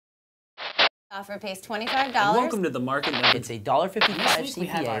Offer pays $25. And welcome to the Market Leverage. It's a $1.55 CPA. We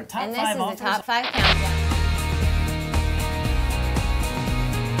have our top and this is offers. The top 5 countdown.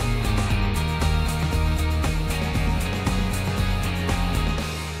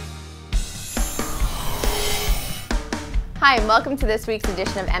 Hi, and welcome to this week's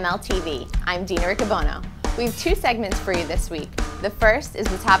edition of MLTV. I'm Dina Riccobono. We have 2 segments for you this week. The first is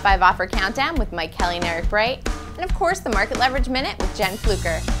the top 5 offer countdown with Mike Kelly and Eric Bright, and of course the Market Leverage Minute with Jen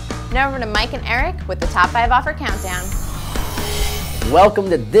Fluker. Now over to Mike and Eric with the top 5 offer countdown. Welcome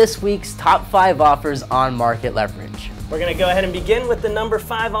to this week's top 5 offers on Market Leverage. We're going to go ahead and begin with the number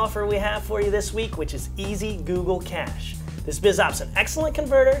 5 offer we have for you this week, which is Easy Google Cash. This BizOp's an excellent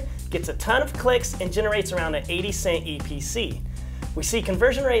converter, gets a ton of clicks, and generates around an 80-cent EPC. We see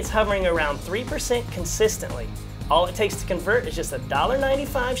conversion rates hovering around 3% consistently. All it takes to convert is just a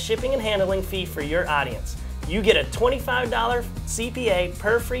 $1.95 shipping and handling fee for your audience. You get a $25 CPA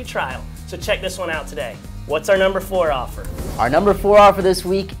per free trial, so check this one out today. What's our number 4 offer? Our number 4 offer this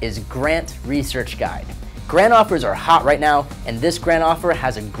week is Grant Research Guide. Grant offers are hot right now, and this grant offer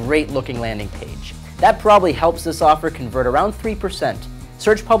has a great looking landing page. That probably helps this offer convert around 3%.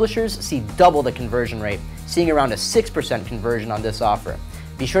 Search publishers see double the conversion rate, seeing around a 6% conversion on this offer.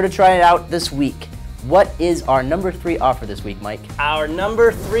 Be sure to try it out this week. What is our number 3 offer this week, Mike? Our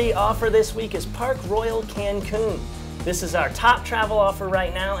number 3 offer this week is Park Royal Cancun. This is our top travel offer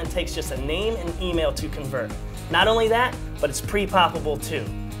right now and takes just a name and email to convert. Not only that, but it's pre-poppable too.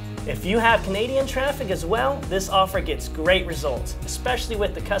 If you have Canadian traffic as well, this offer gets great results, especially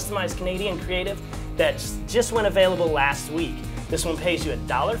with the customized Canadian creative that just went available last week. This one pays you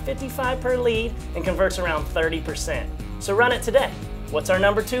 $1.55 per lead and converts around 30%. So run it today. What's our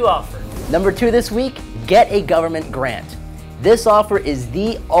number 2 offer? Number 2 this week, get a government grant. This offer is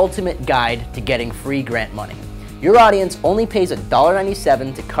the ultimate guide to getting free grant money. Your audience only pays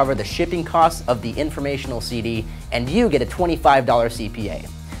 $1.97 to cover the shipping costs of the informational CD, and you get a $25 CPA.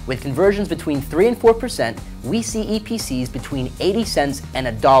 With conversions between 3 and 4%, we see EPCs between 80 cents and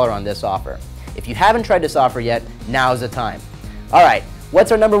 $1 on this offer. If you haven't tried this offer yet, now's the time. All right,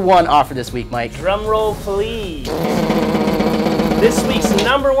 what's our number 1 offer this week, Mike? Drum roll, please. This week's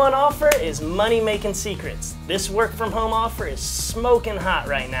number 1 offer is Money Making Secrets. This work from home offer is smoking hot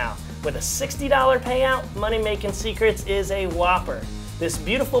right now. With a $60 payout, Money Making Secrets is a whopper. This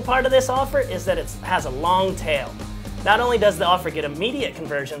beautiful part of this offer is that it has a long tail. Not only does the offer get immediate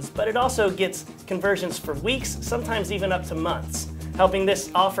conversions, but it also gets conversions for weeks, sometimes even up to months, helping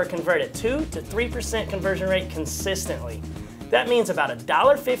this offer convert at 2 to 3% conversion rate consistently. That means about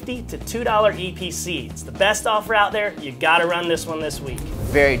 $1.50 to $2 EPC. It's the best offer out there. You gotta run this one this week.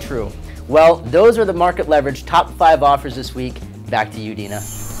 Very true. Well, those are the Market Leverage top 5 offers this week. Back to you, Dina.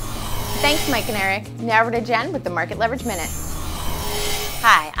 Thanks, Mike and Eric. Now over to Jen with the Market Leverage Minute.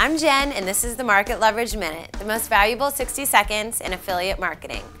 Hi, I'm Jen, and this is the Market Leverage Minute, the most valuable 60 seconds in affiliate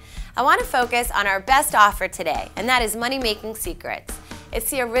marketing. I want to focus on our best offer today, and that is Money Making Secrets. It's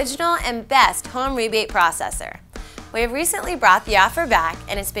the original and best home rebate processor. We have recently brought the offer back,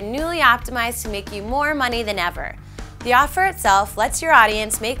 and it's been newly optimized to make you more money than ever. The offer itself lets your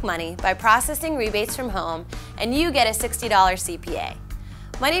audience make money by processing rebates from home, and you get a $60 CPA.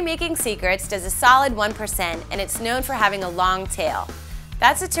 Money Making Secrets does a solid 1%, and it's known for having a long tail.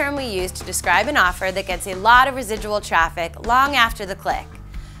 That's a term we use to describe an offer that gets a lot of residual traffic long after the click.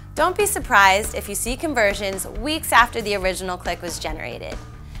 Don't be surprised if you see conversions weeks after the original click was generated.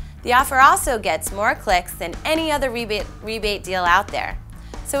 The offer also gets more clicks than any other rebate deal out there.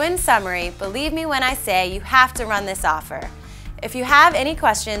 So in summary, believe me when I say you have to run this offer. If you have any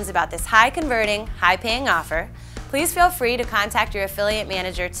questions about this high converting, high paying offer, please feel free to contact your affiliate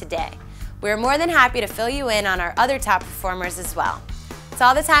manager today. We're more than happy to fill you in on our other top performers as well. That's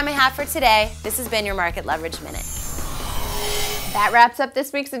all the time I have for today. This has been your Market Leverage Minute. That wraps up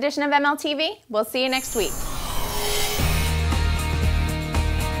this week's edition of MLTV. We'll see you next week.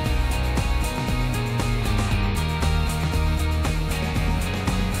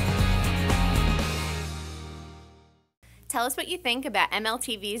 Tell us what you think about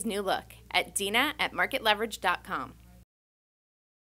MLTV's new look at dina@marketleverage.com.